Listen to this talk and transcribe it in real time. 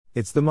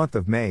It's the month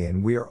of May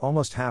and we are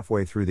almost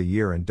halfway through the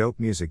year and dope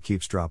music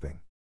keeps dropping.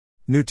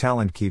 New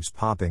talent keeps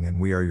popping and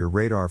we are your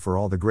radar for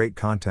all the great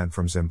content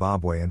from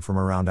Zimbabwe and from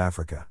around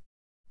Africa.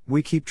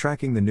 We keep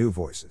tracking the new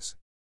voices.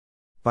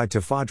 By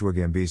Tafajwa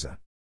Gambiza.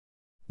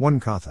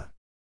 1 Nkatha.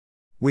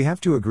 We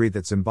have to agree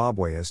that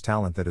Zimbabwe has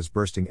talent that is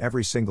bursting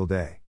every single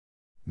day.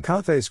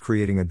 Nkatha is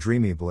creating a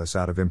dreamy bliss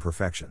out of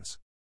imperfections.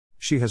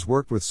 She has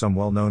worked with some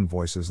well-known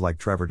voices like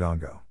Trevor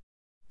Dongo.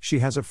 She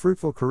has a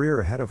fruitful career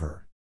ahead of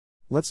her.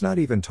 Let's not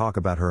even talk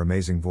about her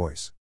amazing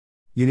voice.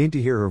 You need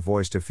to hear her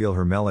voice to feel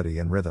her melody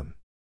and rhythm.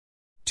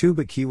 2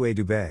 Bakiwe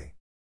Dube.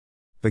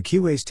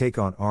 Bakiwe's take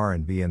on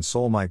R&B and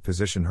soul might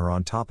position her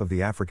on top of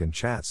the African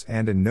chats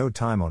and in no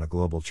time on a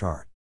global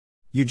chart.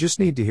 You just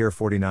need to hear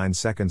 49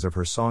 seconds of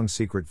her song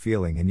Secret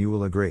Feeling and you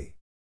will agree.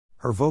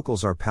 Her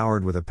vocals are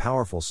powered with a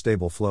powerful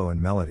stable flow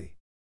and melody.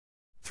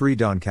 3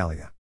 Don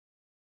Kalia.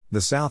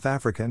 The South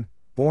African,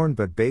 born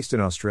but based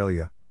in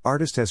Australia,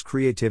 artist has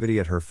creativity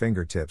at her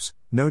fingertips,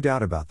 no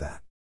doubt about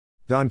that.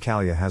 Don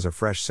Kalia has a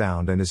fresh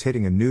sound and is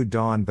hitting a new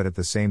dawn but at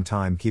the same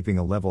time keeping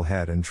a level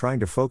head and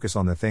trying to focus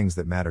on the things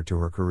that matter to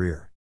her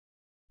career.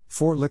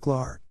 4 Likla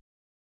Art.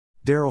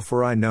 Daryl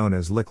Farai, known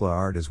as Likla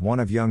Art, is one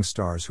of young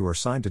stars who are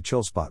signed to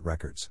Chillspot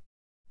Records.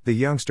 The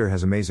youngster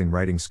has amazing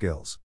writing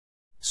skills.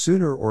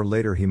 Sooner or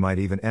later he might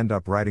even end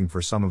up writing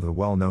for some of the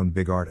well-known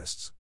big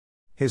artists.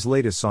 His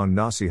latest song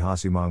Nasi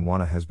Hasi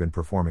Mangwana has been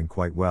performing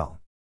quite well.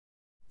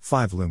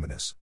 5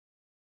 Luminous.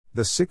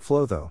 The sick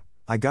flow though,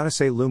 I gotta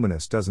say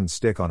Luminous doesn't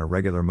stick on a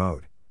regular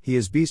mode, he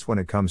is beast when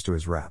it comes to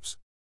his raps.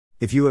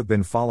 If you have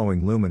been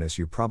following Luminous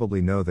you probably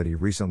know that he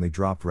recently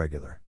dropped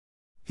Regular.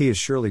 He is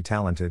surely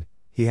talented,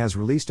 he has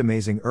released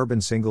amazing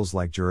urban singles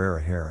like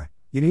Jarera Hera,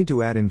 you need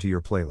to add him to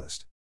your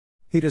playlist.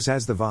 He just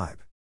has the vibe.